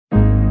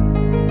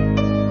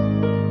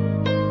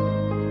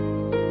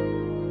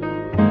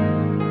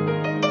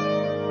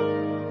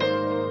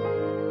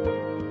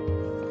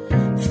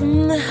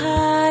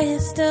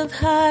highest of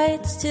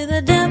heights to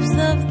the depths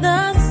of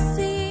the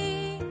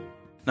sea.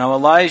 Now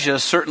Elijah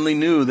certainly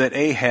knew that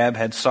Ahab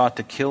had sought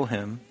to kill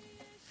him.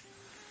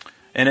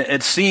 And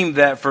it seemed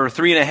that for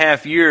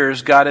 3.5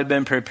 years, God had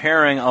been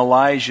preparing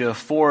Elijah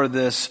for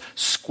this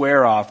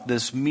square-off,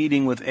 this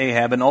meeting with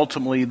Ahab, and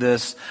ultimately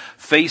this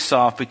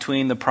face-off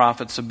between the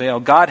prophets of Baal.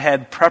 God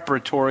had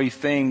preparatory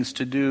things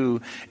to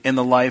do in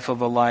the life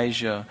of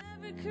Elijah.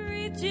 Every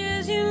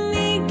creature's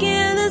unique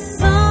in a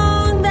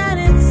song that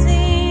it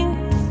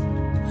sings,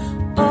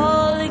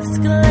 all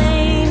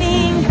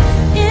exclaiming,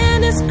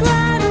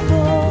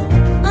 indescribable,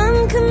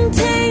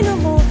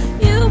 uncontainable.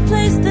 You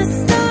place the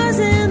stars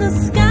in the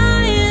sky.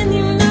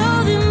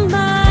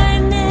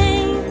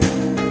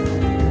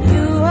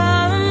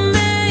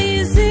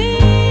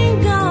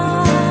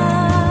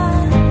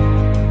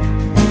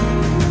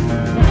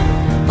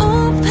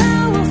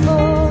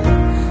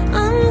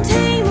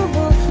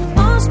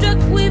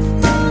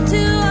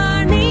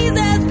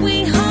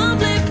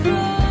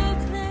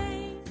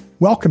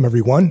 Welcome,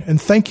 everyone, and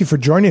thank you for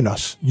joining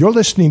us. You're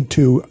listening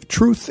to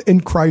Truth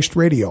in Christ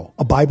Radio,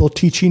 a Bible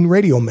teaching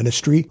radio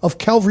ministry of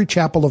Calvary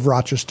Chapel of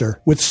Rochester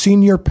with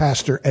senior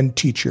pastor and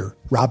teacher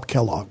Rob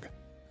Kellogg.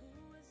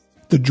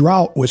 The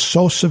drought was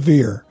so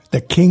severe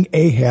that King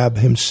Ahab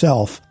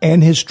himself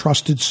and his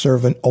trusted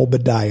servant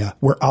Obadiah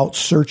were out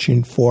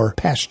searching for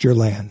pasture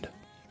land.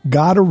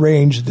 God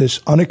arranged this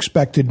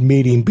unexpected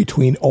meeting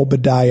between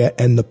Obadiah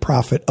and the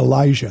prophet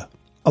Elijah.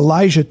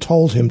 Elijah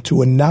told him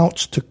to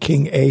announce to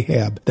King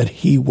Ahab that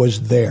he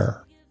was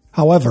there.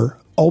 However,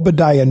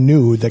 Obadiah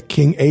knew that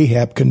King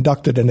Ahab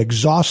conducted an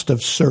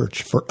exhaustive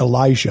search for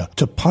Elijah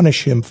to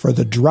punish him for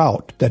the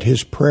drought that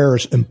his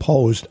prayers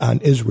imposed on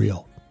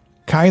Israel.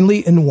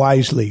 Kindly and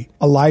wisely,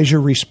 Elijah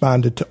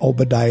responded to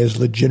Obadiah's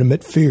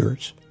legitimate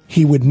fears.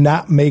 He would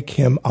not make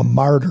him a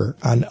martyr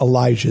on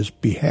Elijah's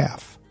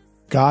behalf.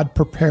 God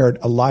prepared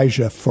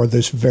Elijah for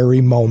this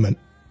very moment.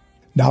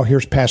 Now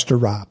here's Pastor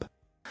Rob.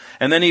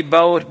 And then he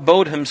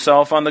bowed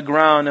himself on the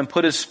ground and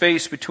put his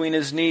face between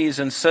his knees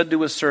and said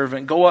to his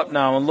servant, "Go up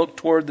now and look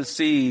toward the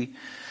sea."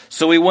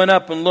 So he went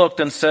up and looked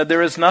and said,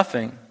 "There is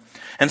nothing."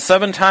 And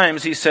 7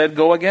 times he said,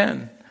 "Go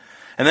again."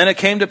 And then it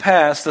came to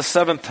pass the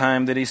 7th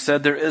time that he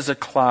said, "There is a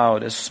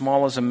cloud as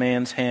small as a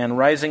man's hand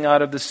rising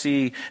out of the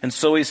sea." And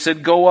so he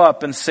said, "Go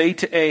up and say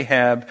to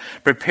Ahab,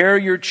 prepare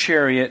your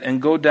chariot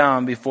and go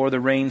down before the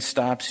rain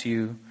stops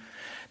you."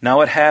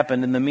 Now it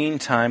happened in the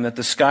meantime that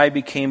the sky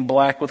became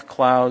black with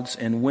clouds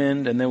and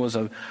wind, and there was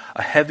a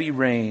heavy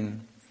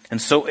rain.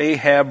 And so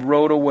Ahab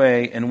rode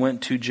away and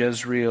went to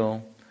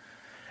Jezreel.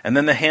 And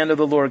then the hand of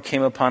the Lord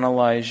came upon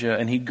Elijah,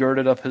 and he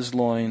girded up his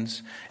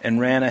loins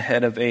and ran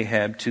ahead of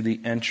Ahab to the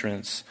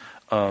entrance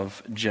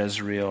of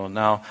Jezreel.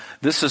 Now,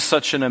 this is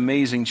such an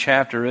amazing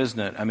chapter, isn't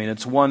it? I mean,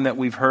 it's one that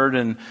we've heard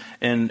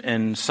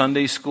in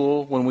Sunday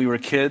school when we were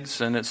kids,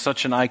 and it's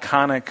such an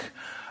iconic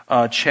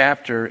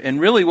chapter.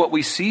 And really what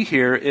we see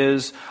here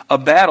is a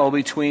battle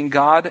between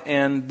God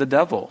and the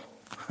devil.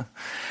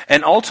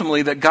 And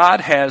ultimately that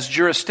God has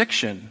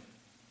jurisdiction.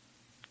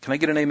 Can I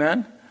get an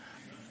amen?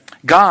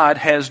 God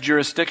has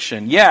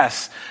jurisdiction.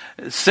 Yes,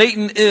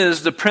 Satan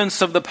is the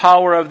prince of the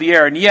power of the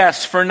air. And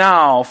yes, for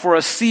now, for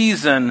a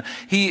season,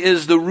 he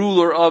is the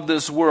ruler of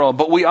this world.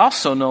 But we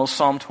also know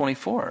Psalm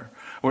 24.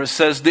 Where it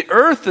says, "The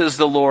earth is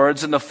the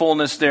Lord's and the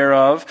fullness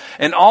thereof,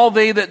 and all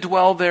they that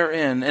dwell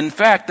therein." In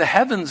fact, the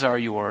heavens are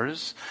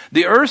yours.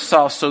 The earth's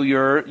also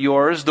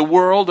yours, the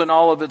world and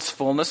all of its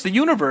fullness. The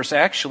universe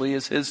actually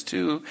is his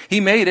too. He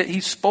made it. He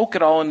spoke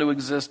it all into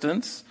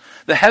existence.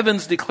 The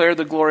heavens declare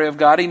the glory of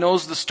God. He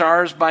knows the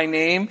stars by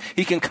name.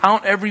 He can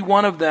count every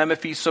one of them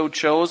if he so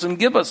chose and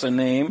give us a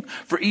name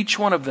for each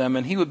one of them,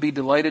 and he would be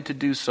delighted to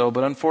do so.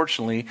 But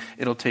unfortunately,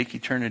 it'll take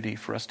eternity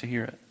for us to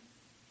hear it.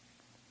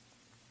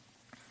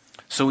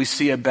 So we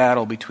see a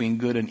battle between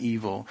good and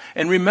evil.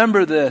 And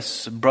remember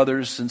this,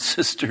 brothers and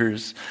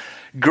sisters,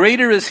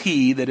 greater is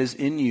he that is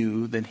in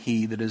you than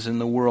he that is in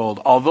the world.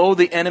 Although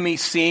the enemy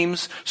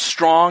seems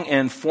strong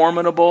and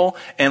formidable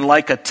and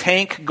like a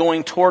tank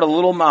going toward a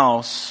little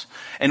mouse,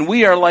 and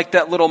we are like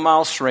that little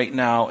mouse right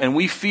now, and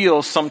we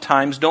feel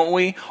sometimes, don't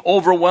we,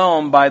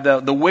 overwhelmed by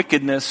the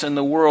wickedness in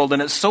the world.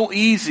 And it's so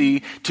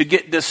easy to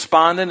get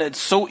despondent. It's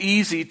so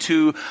easy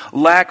to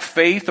lack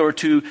faith or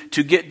to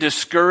get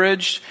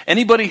discouraged.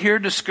 Anybody here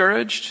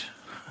discouraged?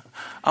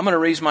 I'm going to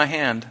raise my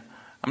hand.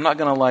 I'm not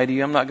going to lie to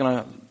you. I'm not going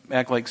to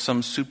act like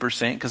some super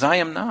saint, because I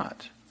am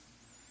not.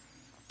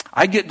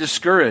 I get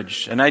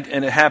discouraged, and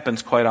it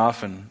happens quite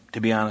often, to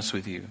be honest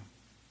with you.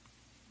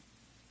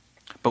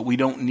 But we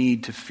don't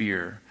need to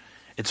fear.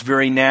 It's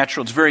very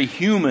natural. It's very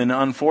human,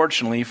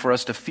 unfortunately, for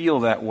us to feel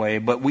that way.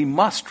 But we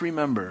must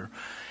remember,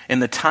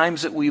 in the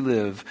times that we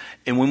live,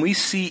 and when we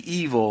see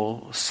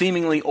evil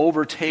seemingly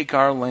overtake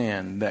our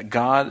land, that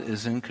God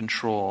is in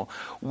control.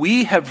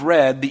 We have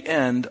read the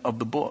end of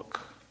the book.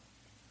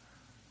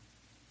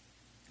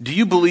 Do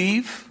you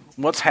believe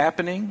what's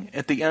happening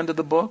at the end of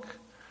the book?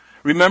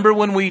 Remember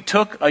when we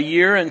took a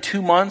year and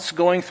 2 months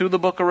going through the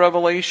book of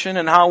Revelation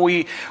and how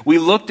we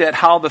looked at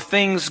how the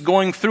things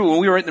going through, and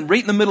we were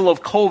right in the middle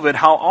of COVID,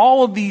 how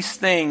all of these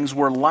things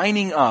were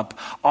lining up.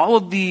 All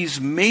of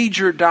these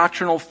major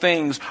doctrinal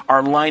things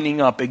are lining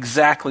up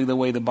exactly the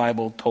way the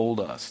Bible told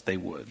us they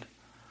would.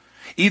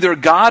 Either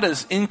God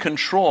is in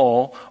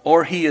control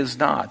or He is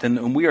not.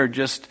 And we are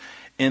just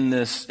in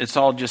this, it's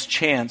all just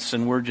chance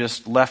and we're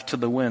just left to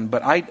the wind.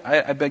 But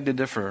I beg to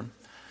differ.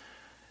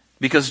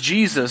 Because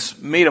Jesus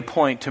made a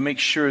point to make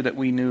sure that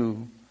we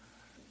knew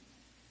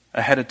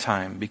ahead of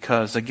time.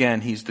 Because,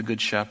 again, He's the Good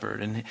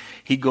Shepherd. And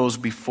He goes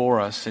before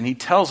us. And He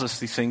tells us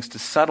these things to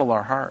settle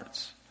our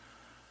hearts.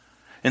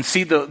 And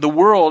see, the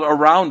world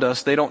around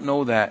us, they don't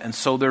know that. And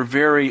so they're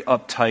very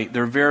uptight.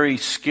 They're very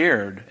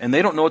scared. And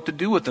they don't know what to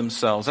do with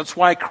themselves. That's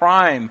why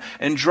crime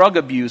and drug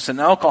abuse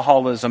and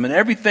alcoholism and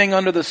everything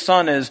under the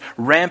sun is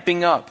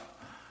ramping up.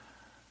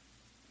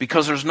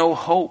 Because there's no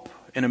hope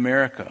in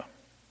America.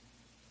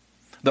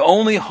 The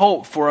only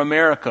hope for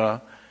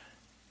America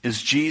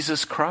is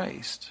Jesus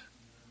Christ.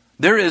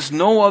 There is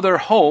no other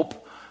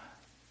hope.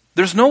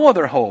 There's no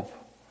other hope.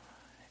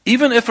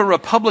 Even if a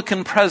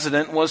Republican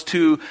president was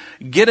to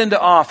get into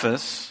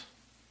office,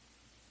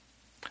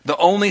 the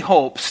only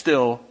hope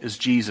still is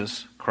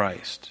Jesus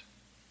Christ.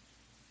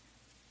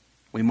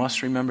 We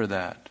must remember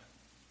that.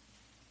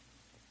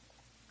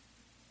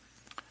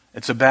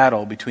 It's a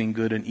battle between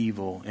good and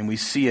evil, and we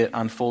see it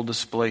on full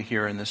display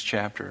here in this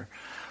chapter.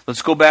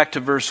 Let's go back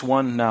to verse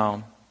 1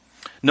 now.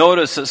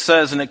 Notice it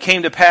says, and it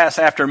came to pass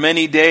after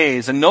many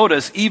days. And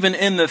notice, even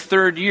in the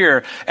third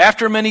year,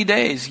 after many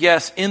days,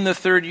 yes, in the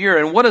third year.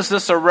 And what is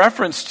this a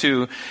reference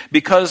to?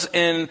 Because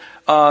in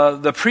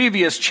the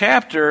previous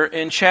chapter,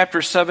 in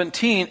chapter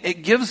 17,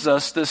 it gives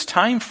us this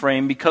time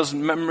frame. Because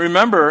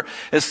remember,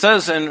 it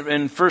says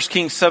in 1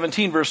 Kings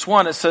 17, verse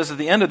 1, it says at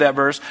the end of that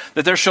verse,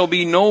 that there shall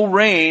be no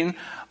rain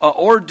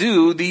or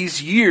dew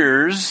these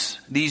years,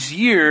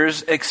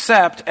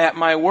 except at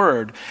my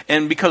word.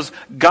 And because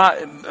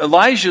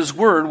Elijah's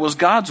word was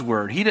God's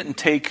word. He didn't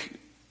take,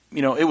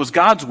 it was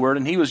God's word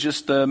and he was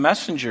just the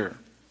messenger.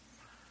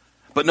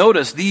 But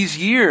notice, these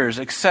years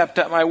except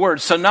at my word.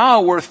 So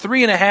now we're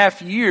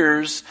 3.5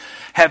 years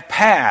have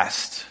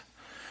passed.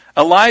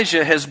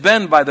 Elijah has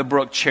been by the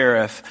brook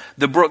Cherith.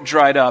 The brook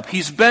dried up.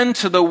 He's been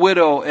to the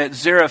widow at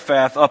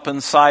Zarephath up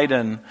in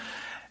Sidon.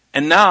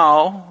 And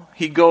now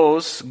he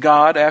goes,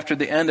 God, after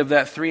the end of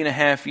that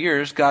 3.5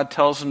 years, God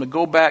tells him to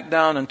go back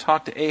down and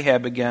talk to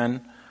Ahab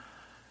again.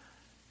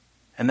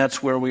 And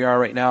that's where we are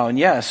right now. And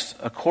yes,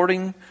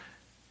 according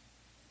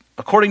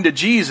to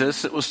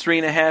Jesus, it was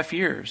 3.5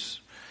 years.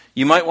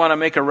 You might want to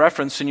make a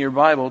reference in your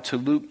Bible to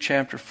Luke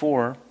chapter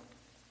 4.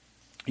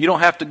 You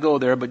don't have to go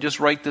there, but just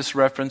write this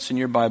reference in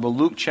your Bible.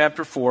 Luke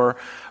chapter 4,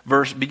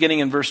 beginning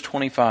in verse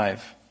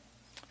 25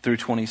 through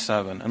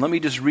 27. And let me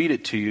just read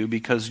it to you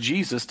because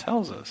Jesus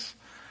tells us.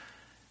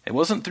 It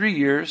wasn't 3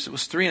 years, it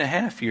was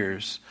 3.5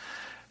 years.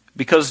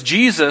 Because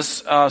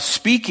Jesus,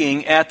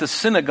 speaking at the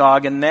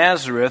synagogue in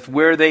Nazareth,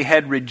 where they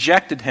had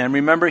rejected him,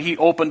 remember he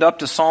opened up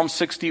to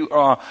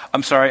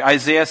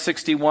Isaiah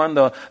 61,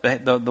 the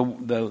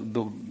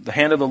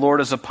hand of the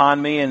Lord is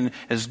upon me and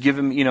has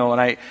given,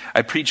 and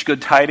I preach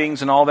good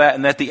tidings and all that.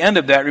 And at the end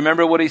of that,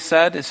 remember what he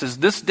said? It says,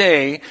 this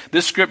day,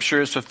 this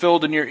scripture is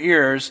fulfilled in your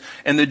ears,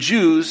 and the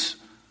Jews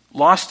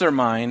lost their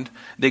mind.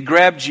 They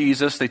grabbed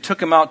Jesus. They took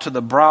him out to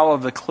the brow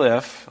of the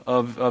cliff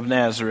of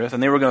Nazareth,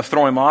 and they were going to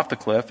throw him off the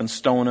cliff and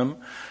stone him.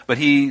 But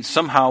he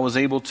somehow was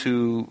able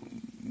to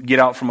get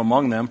out from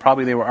among them.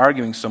 Probably they were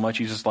arguing so much,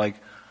 he's just like,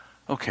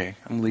 okay,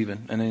 I'm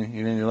leaving. And then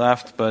he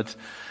left.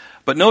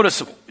 But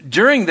notice,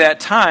 during that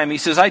time, he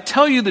says, I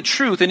tell you the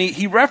truth. And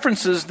he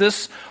references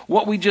this,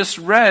 what we just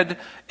read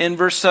in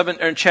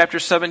chapter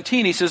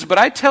 17. He says, but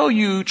I tell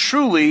you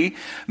truly,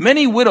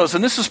 many widows,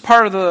 and this is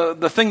part of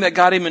the thing that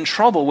got him in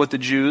trouble with the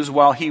Jews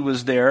while he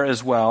was there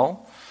as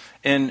well,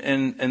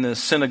 in the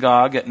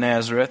synagogue at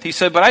Nazareth. He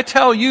said, but I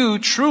tell you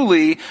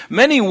truly,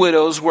 many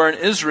widows were in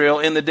Israel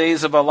in the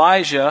days of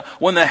Elijah,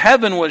 when the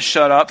heaven was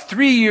shut up,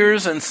 3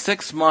 years and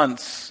 6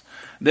 months.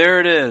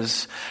 There it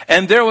is.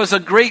 And there was a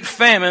great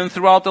famine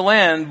throughout the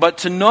land, but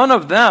to none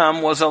of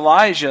them was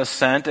Elijah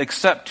sent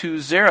except to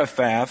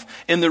Zarephath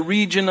in the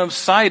region of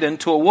Sidon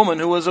to a woman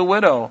who was a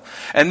widow.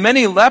 And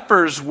many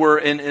lepers were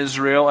in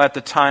Israel at the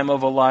time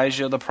of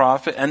Elijah the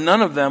prophet, and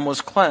none of them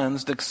was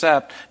cleansed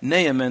except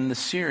Naaman the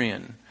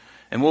Syrian.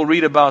 And we'll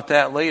read about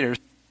that later.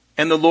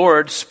 And the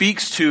Lord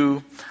speaks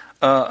to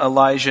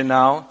Elijah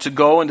now to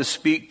go and to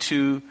speak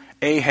to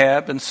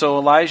Ahab. And so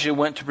Elijah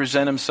went to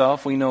present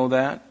himself. We know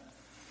that.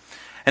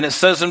 And it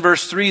says in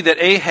verse 3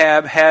 that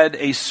Ahab had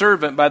a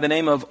servant by the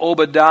name of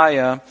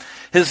Obadiah.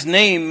 His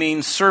name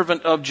means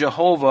servant of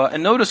Jehovah.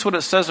 And notice what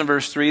it says in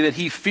verse 3, that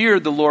he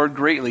feared the Lord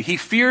greatly. He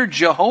feared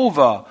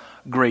Jehovah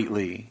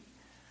greatly.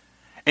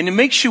 And it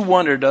makes you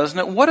wonder, doesn't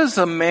it? What is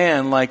a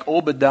man like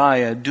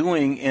Obadiah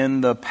doing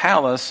in the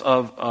palace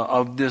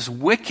of this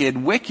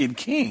wicked, wicked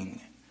king?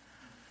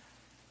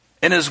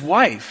 And his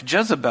wife,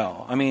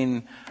 Jezebel. I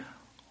mean,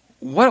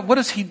 what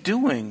is he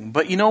doing?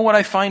 But you know what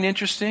I find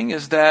interesting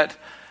is that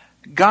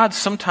God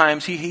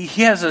sometimes, he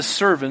has his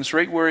servants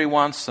right where he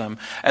wants them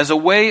as a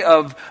way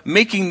of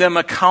making them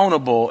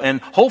accountable and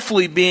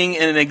hopefully being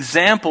an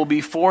example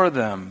before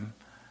them.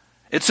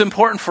 It's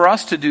important for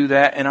us to do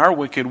that in our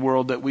wicked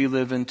world that we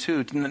live in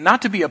too.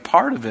 Not to be a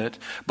part of it,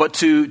 but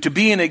to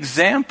be an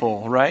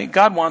example, right?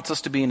 God wants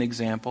us to be an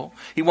example.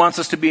 He wants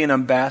us to be an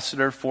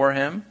ambassador for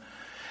him.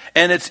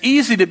 And it's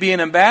easy to be an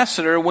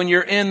ambassador when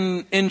you're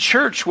in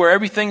church where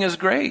everything is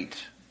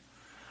great.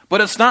 But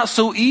it's not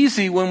so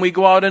easy when we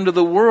go out into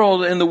the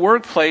world, in the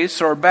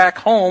workplace or back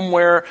home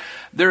where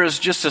there is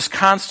just this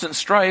constant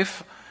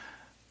strife.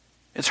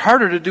 It's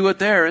harder to do it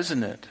there,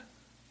 isn't it?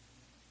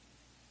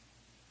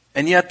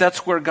 And yet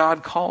that's where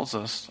God calls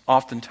us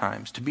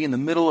oftentimes, to be in the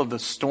middle of the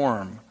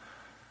storm,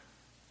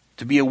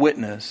 to be a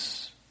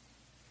witness.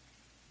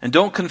 And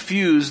don't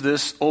confuse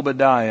this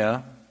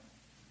Obadiah,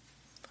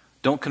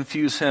 don't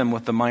confuse him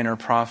with the minor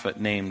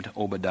prophet named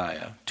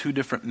Obadiah. Two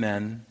different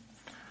men.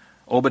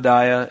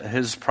 Obadiah,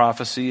 his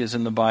prophecy is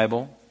in the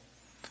Bible.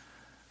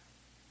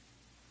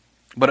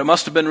 But it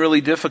must have been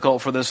really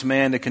difficult for this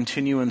man to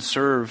continue and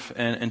serve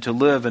and to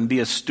live and be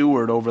a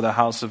steward over the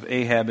house of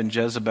Ahab and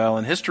Jezebel.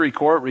 And history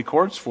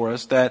records for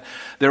us that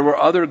there were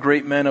other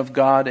great men of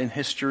God in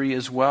history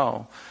as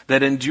well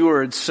that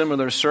endured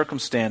similar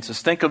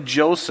circumstances. Think of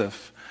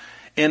Joseph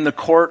in the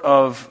court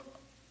of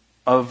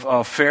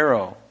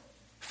Pharaoh.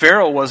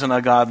 Pharaoh wasn't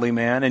a godly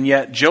man, and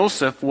yet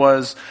Joseph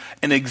was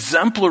an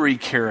exemplary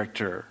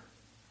character.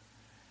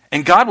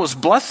 And God was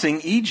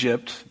blessing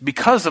Egypt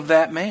because of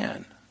that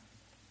man.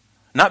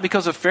 Not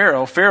because of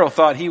Pharaoh. Pharaoh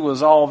thought he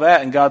was all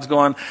that, and God's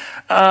going,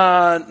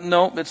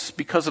 no, it's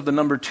because of the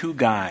number 2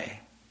 guy.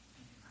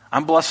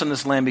 I'm blessing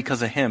this land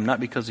because of him, not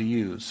because of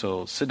you.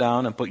 So sit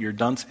down and put your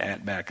dunce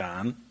hat back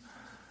on.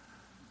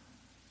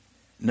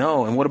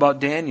 No, and what about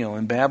Daniel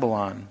in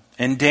Babylon?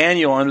 And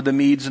Daniel under the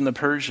Medes and the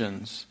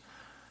Persians.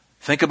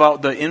 Think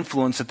about the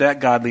influence that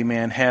godly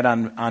man had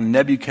on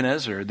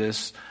Nebuchadnezzar,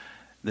 this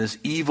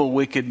evil,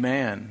 wicked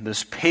man,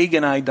 this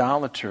pagan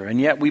idolater.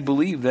 And yet we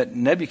believe that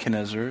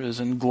Nebuchadnezzar is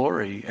in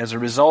glory as a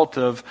result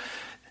of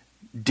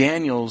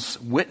Daniel's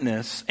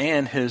witness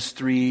and his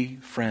 3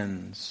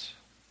 friends.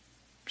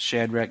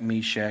 Shadrach,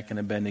 Meshach, and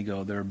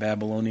Abednego. They're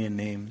Babylonian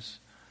names.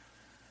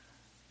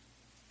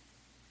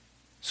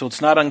 So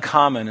it's not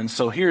uncommon. And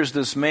so here's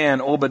this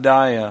man,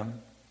 Obadiah.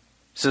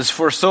 It says,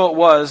 for so it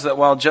was that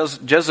while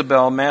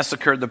Jezebel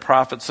massacred the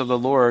prophets of the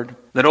Lord,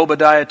 that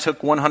Obadiah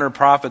took 100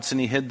 prophets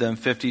and he hid them,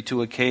 50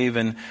 to a cave.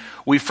 And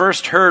we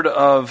first heard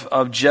of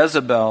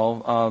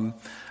Jezebel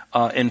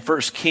in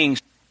 1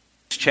 Kings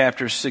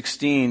chapter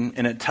 16,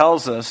 and it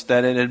tells us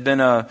that it had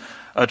been a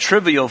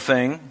trivial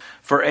thing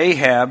for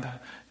Ahab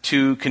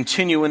to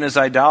continue in his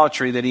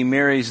idolatry, that he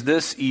marries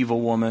this evil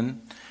woman.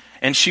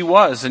 And she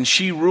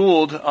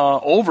ruled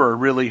over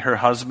really her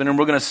husband. And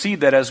we're going to see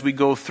that as we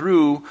go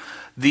through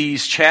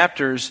these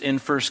chapters in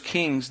 1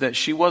 Kings, that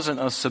she wasn't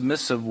a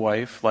submissive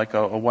wife like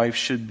a wife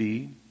should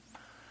be,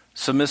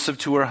 submissive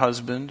to her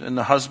husband, and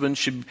the husband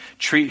should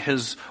treat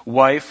his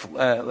wife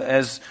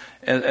as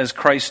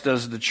Christ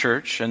does the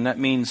church, and that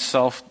means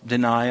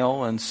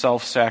self-denial and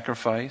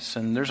self-sacrifice,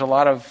 and there's a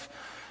lot of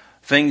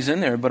things in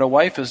there, but a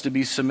wife is to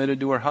be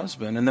submitted to her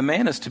husband, and the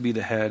man is to be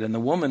the head, and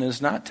the woman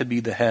is not to be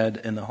the head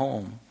in the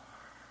home.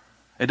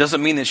 It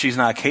doesn't mean that she's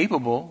not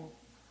capable.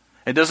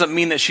 It doesn't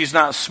mean that she's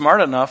not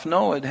smart enough.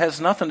 No, it has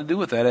nothing to do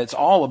with that. It's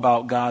all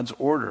about God's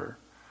order.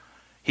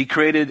 He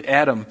created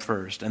Adam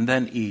first and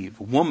then Eve.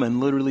 Woman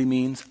literally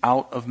means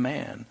out of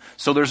man.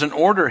 So there's an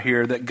order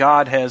here that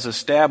God has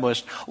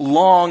established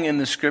long in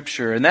the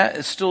Scripture, and that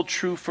is still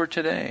true for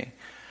today.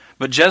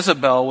 But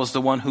Jezebel was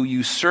the one who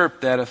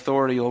usurped that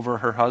authority over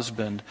her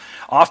husband,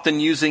 often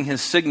using his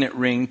signet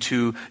ring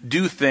to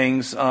do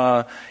things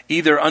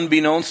either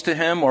unbeknownst to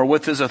him or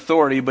with his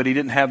authority, but he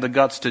didn't have the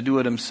guts to do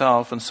it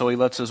himself, and so he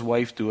lets his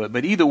wife do it.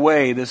 But either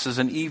way, this is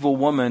an evil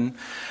woman.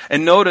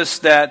 And notice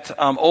that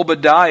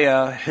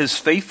Obadiah, his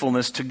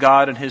faithfulness to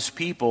God and his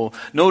people,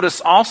 notice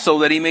also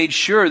that he made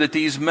sure that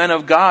these men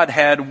of God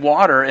had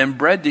water and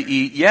bread to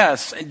eat,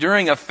 yes,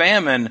 during a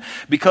famine,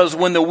 because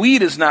when the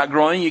wheat is not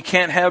growing, you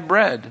can't have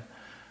bread.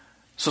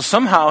 So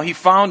somehow he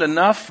found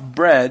enough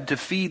bread to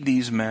feed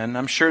these men.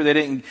 I'm sure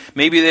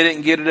maybe they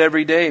didn't get it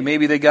every day.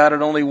 Maybe they got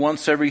it only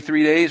once every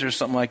 3 days or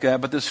something like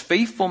that. But this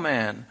faithful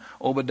man,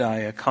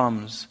 Obadiah,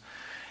 comes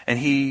and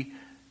he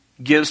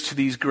gives to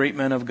these great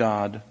men of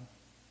God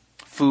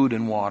food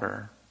and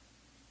water.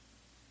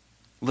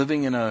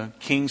 Living in a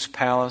king's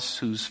palace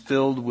who's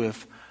filled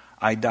with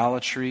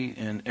idolatry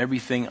and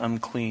everything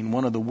unclean.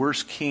 One of the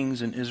worst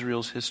kings in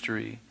Israel's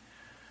history.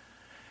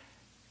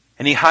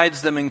 And he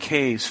hides them in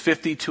caves,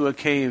 50 to a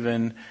cave.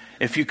 And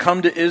if you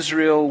come to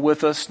Israel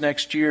with us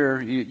next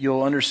year,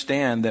 you'll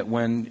understand that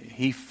when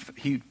he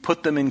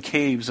put them in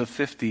caves of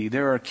 50,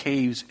 there are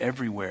caves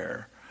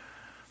everywhere.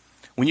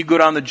 When you go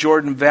down the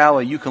Jordan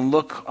Valley, you can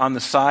look on the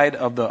side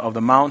of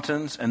the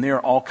mountains, and there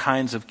are all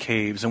kinds of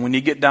caves. And when you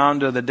get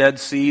down to the Dead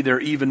Sea, there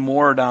are even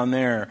more down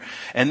there.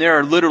 And there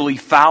are literally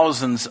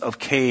thousands of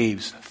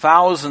caves.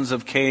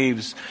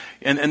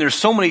 And there's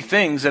so many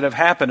things that have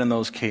happened in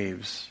those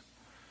caves.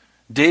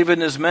 David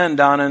and his men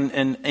down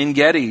in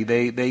En-Gedi,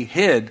 they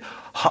hid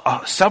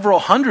several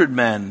hundred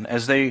men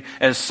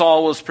as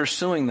Saul was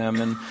pursuing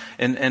them,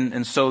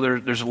 and so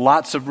there's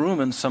lots of room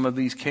in some of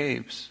these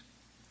caves.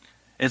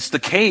 It's the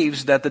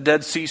caves that the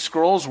Dead Sea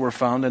Scrolls were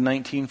found in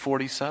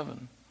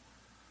 1947.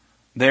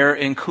 There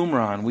in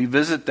Qumran, we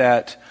visit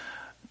that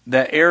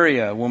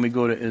area when we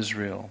go to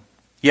Israel.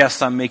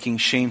 Yes, I'm making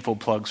shameful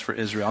plugs for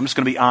Israel. I'm just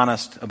going to be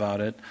honest about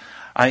it.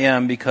 I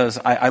am, because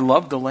I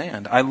love the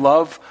land. I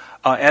love,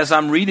 as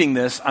I'm reading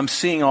this, I'm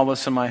seeing all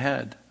this in my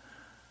head.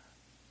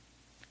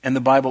 And the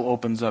Bible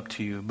opens up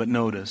to you. But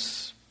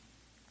notice,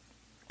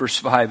 verse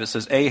 5, it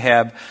says,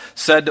 Ahab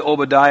said to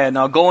Obadiah,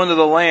 now go into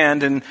the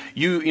land, and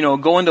you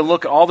go in to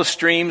look at all the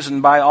streams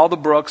and by all the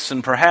brooks,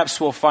 and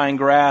perhaps we'll find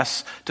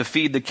grass to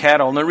feed the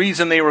cattle. And the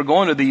reason they were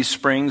going to these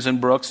springs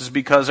and brooks is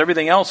because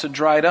everything else had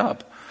dried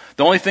up.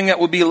 The only thing that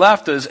would be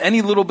left is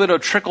any little bit of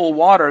trickle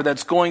water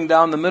that's going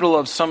down the middle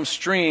of some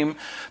stream.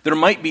 There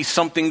might be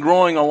something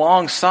growing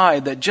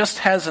alongside that just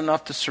has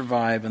enough to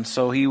survive. And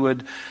so he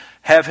would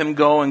have him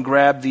go and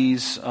grab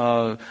these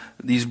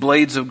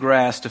blades of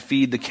grass to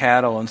feed the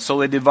cattle. And so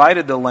they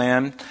divided the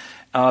land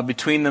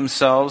between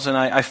themselves. And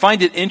I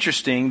find it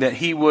interesting that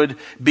he would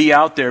be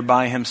out there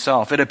by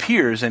himself. It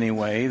appears,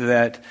 anyway,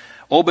 that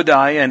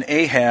Obadiah and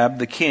Ahab,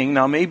 the king,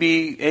 now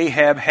maybe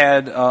Ahab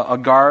had a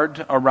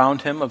guard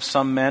around him of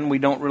some men, we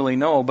don't really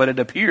know, but it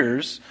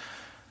appears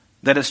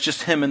that it's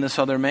just him and this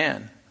other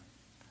man.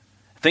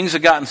 Things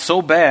have gotten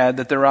so bad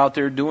that they're out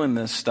there doing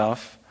this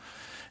stuff.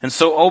 And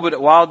so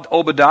while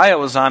Obadiah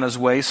was on his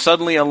way,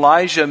 suddenly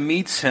Elijah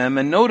meets him,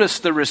 and notice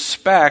the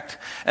respect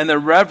and the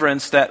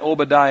reverence that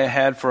Obadiah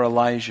had for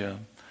Elijah.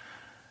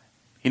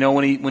 You know,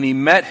 when he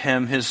met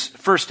him, his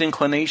first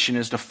inclination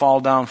is to fall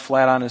down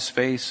flat on his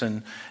face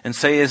and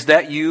say, is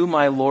that you,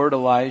 my Lord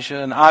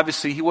Elijah? And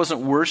obviously he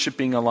wasn't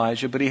worshiping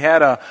Elijah, but he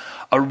had a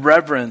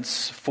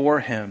reverence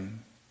for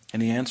him.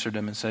 And he answered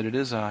him and said, it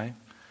is I.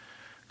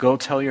 Go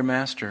tell your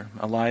master,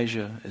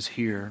 Elijah is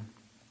here.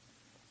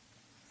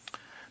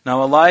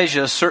 Now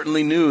Elijah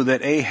certainly knew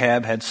that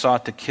Ahab had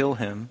sought to kill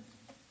him.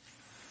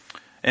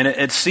 And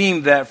it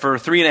seemed that for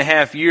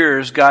 3.5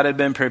 years, God had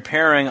been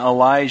preparing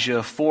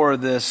Elijah for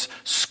this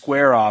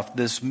square-off,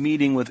 this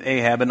meeting with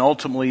Ahab, and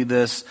ultimately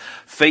this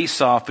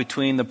face-off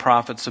between the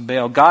prophets of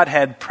Baal. God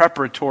had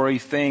preparatory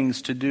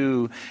things to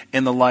do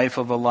in the life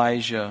of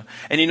Elijah.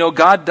 And you know,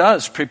 God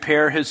does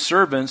prepare his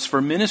servants for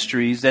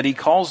ministries that he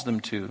calls them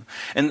to.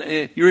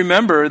 And you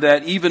remember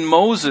that even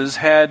Moses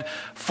had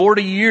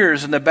 40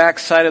 years in the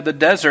backside of the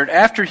desert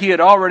after he had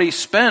already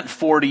spent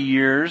 40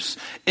 years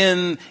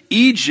in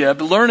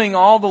Egypt learning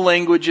all the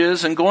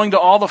languages and going to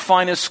all the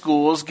finest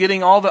schools,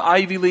 getting all the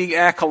Ivy League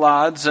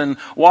accolades and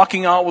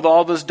walking out with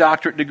all those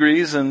doctorate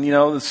degrees and, you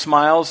know, the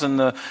smiles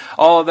and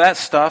all of that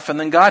stuff. And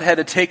then God had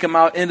to take him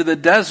out into the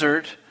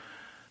desert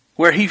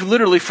where he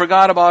literally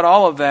forgot about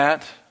all of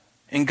that.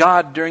 And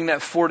God, during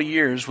that 40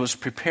 years, was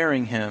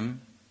preparing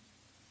him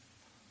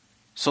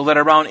so that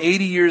around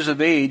 80 years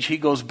of age, he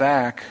goes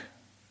back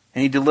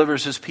and he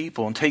delivers his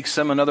people and takes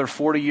them another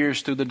 40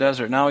 years through the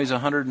desert. Now he's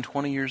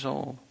 120 years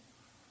old.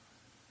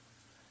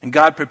 And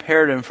God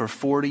prepared him for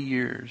 40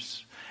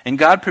 years. And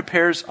God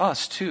prepares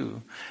us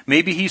too.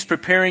 Maybe he's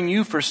preparing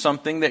you for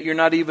something that you're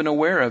not even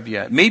aware of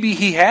yet. Maybe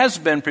he has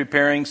been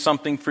preparing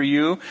something for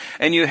you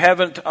and you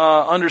haven't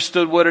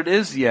understood what it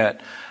is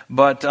yet.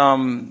 But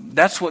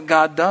that's what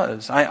God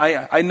does.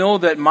 I know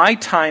that my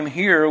time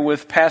here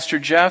with Pastor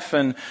Jeff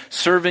and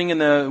serving in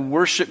the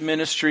worship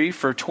ministry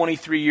for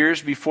 23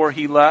 years before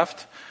he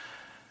left,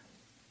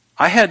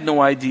 I had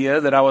no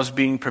idea that I was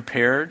being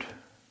prepared.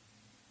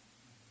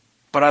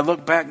 But I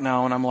look back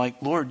now and I'm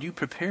like, Lord, you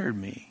prepared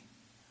me.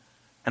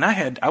 And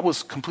I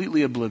was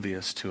completely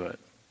oblivious to it.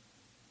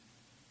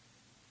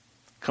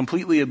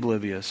 Completely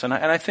oblivious. And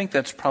I think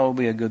that's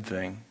probably a good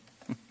thing.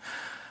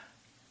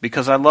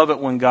 Because I love it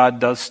when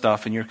God does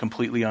stuff and you're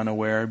completely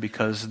unaware,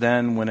 because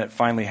then when it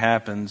finally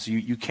happens,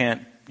 you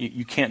can't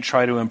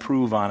try to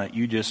improve on it.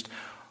 You just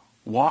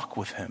walk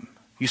with him.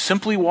 You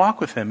simply walk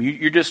with him.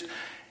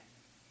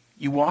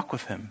 You walk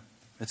with him.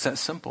 It's that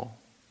simple.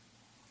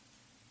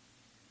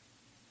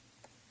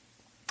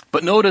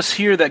 But notice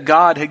here that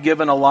God had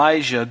given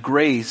Elijah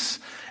grace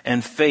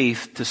and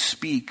faith to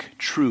speak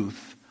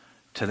truth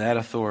to that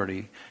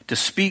authority, to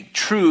speak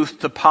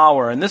truth to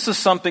power. And this is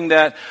something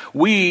that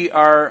we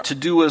are to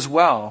do as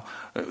well,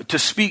 to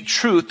speak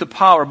truth to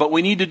power. But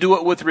we need to do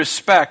it with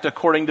respect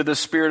according to the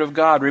Spirit of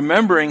God,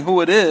 remembering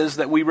who it is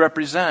that we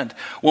represent.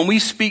 When we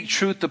speak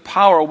truth to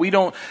power, we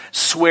don't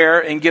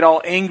swear and get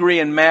all angry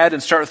and mad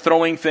and start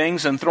throwing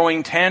things and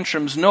throwing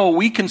tantrums. No,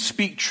 we can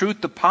speak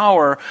truth to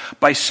power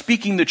by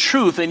speaking the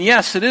truth. And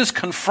yes, it is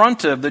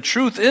confrontive. The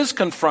truth is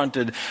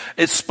confronted.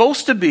 It's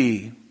supposed to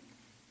be.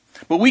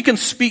 But we can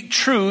speak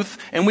truth,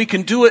 and we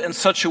can do it in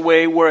such a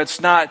way where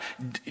it's not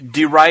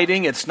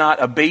deriding, it's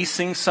not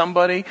abasing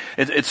somebody,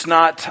 it's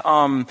not,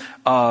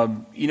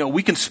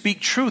 we can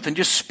speak truth and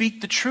just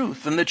speak the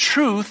truth. And the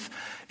truth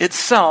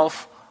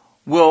itself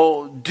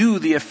will do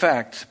the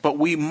effect, but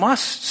we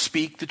must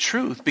speak the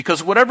truth,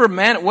 because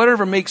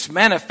whatever makes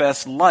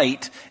manifest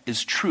light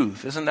is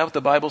truth. Isn't that what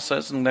the Bible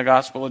says in the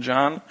Gospel of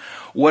John?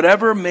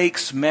 Whatever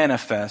makes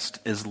manifest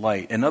is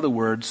light. In other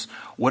words,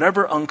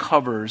 whatever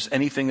uncovers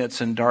anything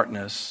that's in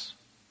darkness,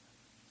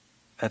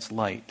 that's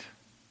light.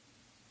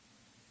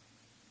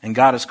 And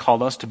God has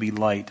called us to be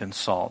light and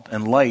salt,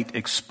 and light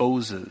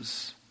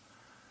exposes.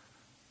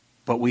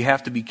 But we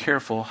have to be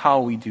careful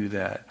how we do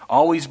that.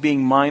 Always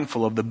being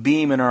mindful of the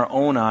beam in our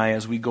own eye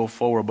as we go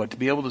forward, but to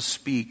be able to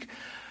speak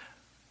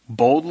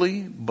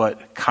boldly,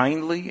 but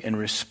kindly and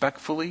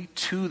respectfully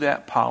to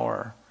that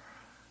power,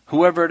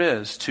 whoever it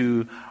is,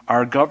 to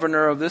our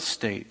governor of this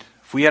state.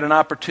 If we had an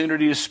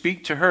opportunity to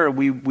speak to her,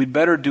 we'd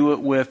better do it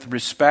with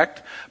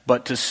respect,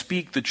 but to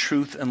speak the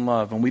truth in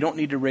love. And we don't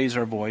need to raise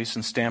our voice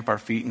and stamp our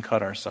feet and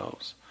cut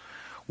ourselves.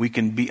 We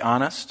can be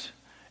honest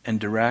and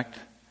direct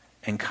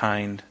and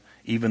kind,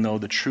 even though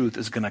the truth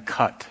is going to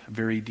cut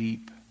very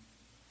deep.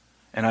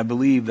 And I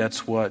believe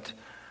that's what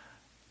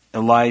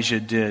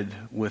Elijah did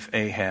with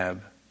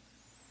Ahab.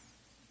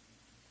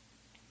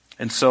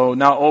 And so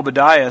now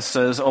Obadiah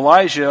says,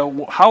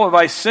 Elijah, how have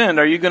I sinned?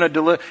 Are you going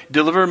to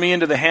deliver me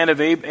into the hand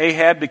of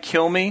Ahab to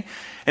kill me?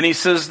 And he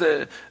says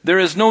that there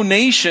is no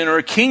nation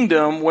or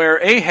kingdom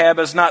where Ahab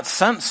has not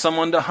sent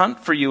someone to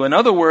hunt for you. In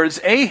other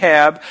words,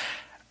 Ahab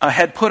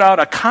had put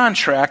out a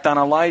contract on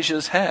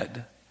Elijah's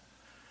head.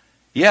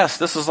 Yes,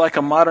 this is like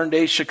a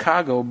modern-day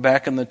Chicago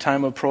back in the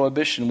time of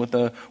Prohibition with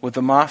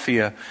the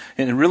mafia.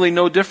 And really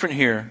no different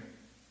here.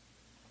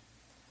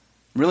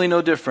 Really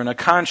no different. A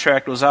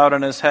contract was out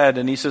on his head,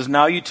 and he says,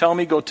 now you tell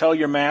me, go tell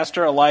your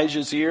master,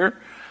 Elijah's here.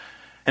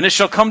 And it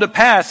shall come to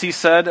pass, he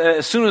said,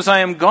 as soon as I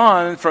am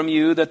gone from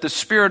you, that the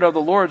Spirit of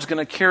the Lord is going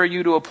to carry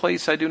you to a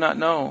place I do not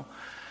know.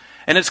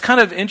 And it's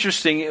kind of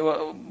interesting.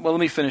 Well, let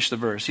me finish the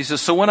verse. He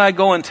says, so when I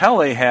go and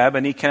tell Ahab,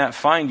 and he cannot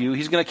find you,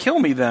 he's going to kill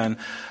me then.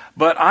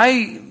 But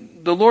I,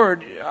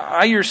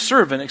 your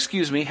servant,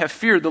 have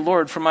feared the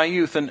Lord from my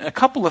youth. And a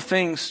couple of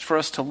things for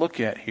us to look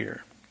at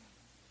here.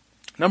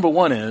 Number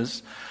one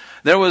is,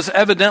 there was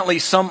evidently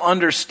some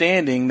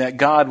understanding that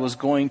God was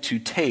going to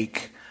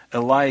take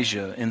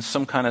Elijah in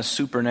some kind of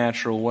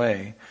supernatural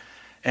way.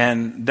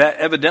 And that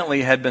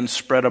evidently had been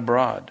spread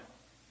abroad.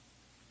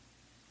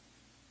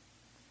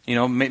 You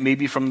know,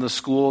 maybe from the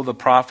school of the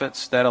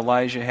prophets that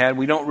Elijah had.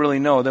 We don't really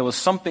know. There was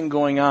something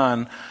going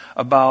on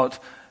about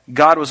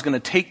God was going to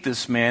take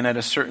this man at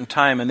a certain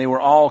time, and they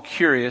were all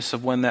curious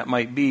of when that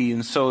might be.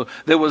 And so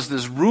there was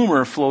this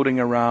rumor floating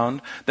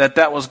around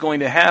that was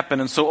going to happen.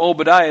 And so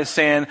Obadiah is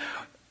saying,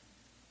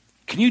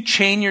 can you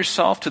chain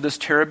yourself to this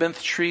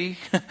terebinth tree?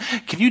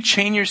 Can you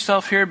chain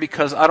yourself here?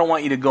 Because I don't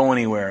want you to go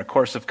anywhere. Of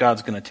course, if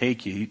God's going to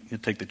take you, he'll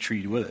take the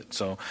tree with it.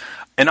 So,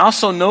 and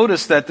also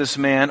notice that this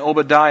man,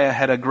 Obadiah,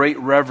 had a great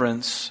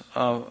reverence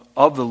of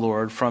the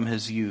Lord from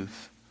his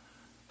youth.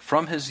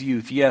 From his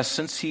youth, yes,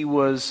 since he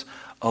was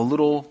a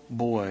little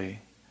boy,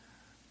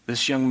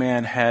 this young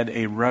man had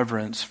a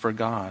reverence for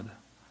God.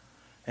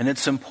 And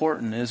it's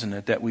important, isn't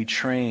it, that we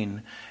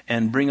train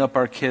and bring up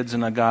our kids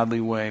in a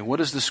godly way. What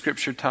does the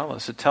Scripture tell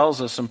us? It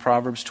tells us in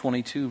Proverbs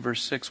 22,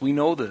 verse 6. We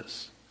know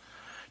this.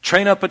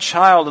 Train up a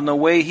child in the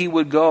way he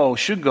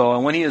should go,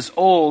 and when he is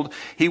old,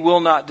 he will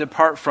not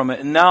depart from it.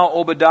 And now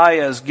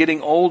Obadiah is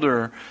getting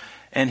older,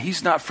 and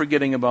he's not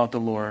forgetting about the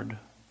Lord.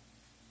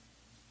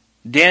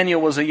 Daniel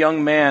was a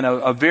young man,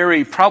 a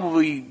very,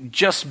 probably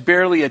just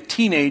barely a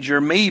teenager,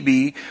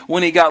 maybe,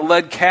 when he got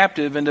led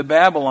captive into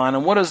Babylon.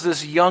 And what does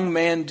this young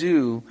man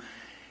do?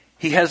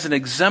 He has an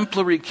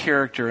exemplary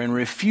character and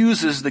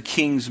refuses the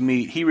king's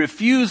meat. He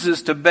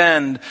refuses to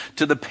bend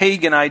to the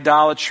pagan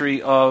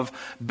idolatry of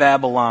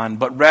Babylon,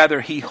 but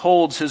rather he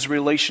holds his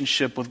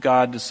relationship with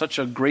God to such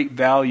a great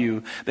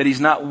value that he's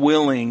not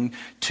willing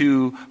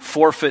to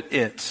forfeit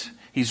it.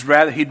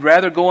 He'd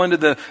rather go into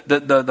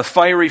the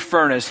fiery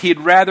furnace. He'd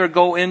rather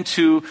go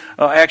into,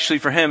 actually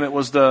for him it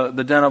was the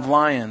den of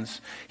lions.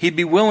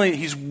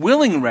 He's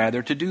willing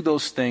rather to do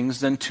those things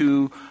than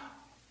to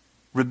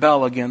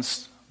rebel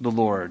against the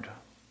Lord.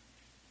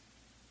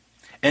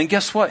 And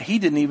guess what? He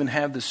didn't even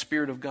have the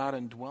Spirit of God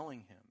indwelling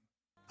him.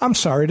 I'm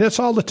sorry, that's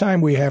all the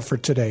time we have for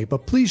today,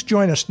 but please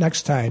join us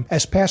next time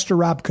as Pastor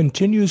Rob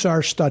continues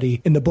our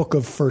study in the book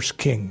of 1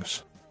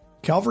 Kings.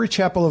 Calvary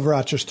Chapel of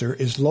Rochester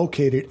is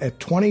located at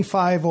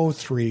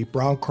 2503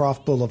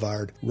 Browncroft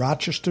Boulevard,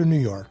 Rochester, New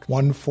York,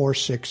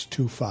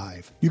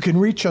 14625. You can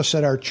reach us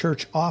at our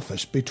church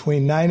office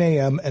between 9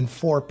 a.m. and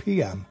 4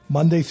 p.m.,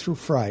 Monday through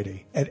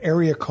Friday, at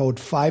area code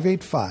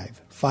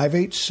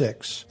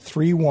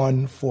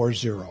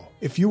 585-586-3140.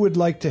 If you would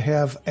like to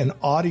have an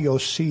audio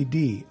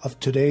CD of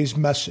today's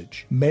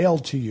message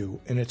mailed to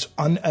you in its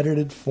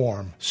unedited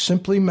form,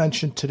 simply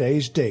mention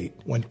today's date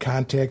when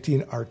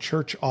contacting our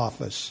church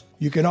office.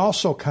 You can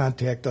also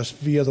contact us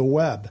via the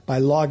web by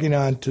logging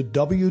on to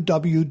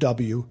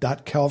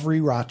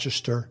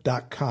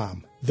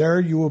www.calvaryrochester.com.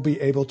 There you will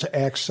be able to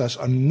access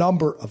a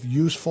number of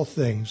useful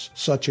things,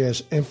 such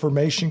as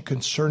information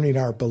concerning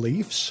our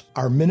beliefs,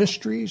 our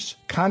ministries,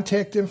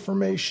 contact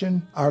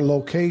information, our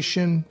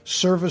location,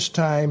 service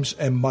times,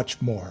 and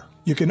much more.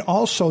 You can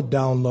also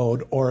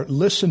download or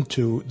listen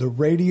to the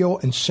radio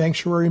and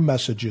sanctuary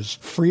messages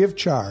free of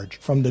charge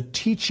from the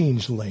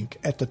teachings link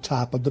at the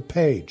top of the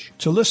page.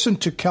 To listen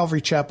to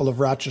Calvary Chapel of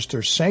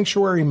Rochester's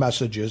sanctuary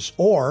messages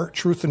or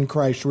Truth in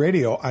Christ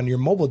Radio on your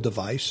mobile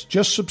device,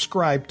 just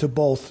subscribe to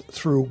both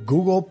through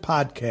Google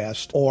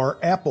Podcast or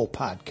Apple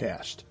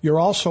Podcast. You're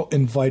also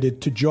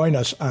invited to join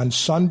us on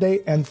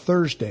Sunday and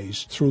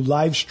Thursdays through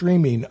live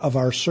streaming of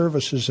our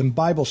services and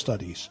Bible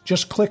studies.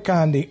 Just click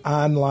on the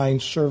online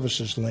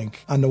services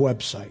link on the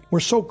website. We're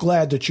so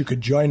glad that you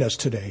could join us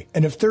today.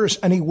 And if there is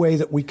any way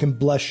that we can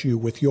bless you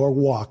with your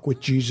walk with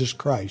Jesus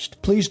Christ,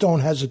 please don't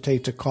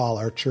hesitate to call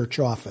our church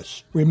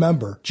office.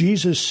 Remember,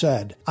 Jesus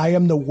said, "I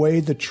am the way,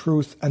 the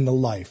truth, and the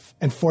life.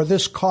 And for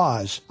this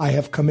cause I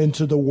have come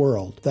into the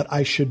world, that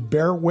I should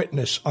bear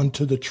witness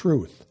unto the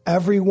truth.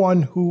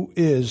 Everyone who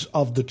is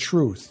of the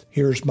truth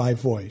hears my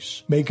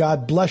voice." May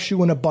God bless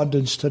you in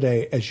abundance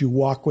today as you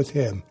walk with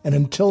Him. And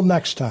until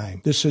next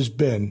time, this has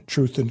been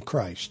Truth in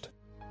Christ.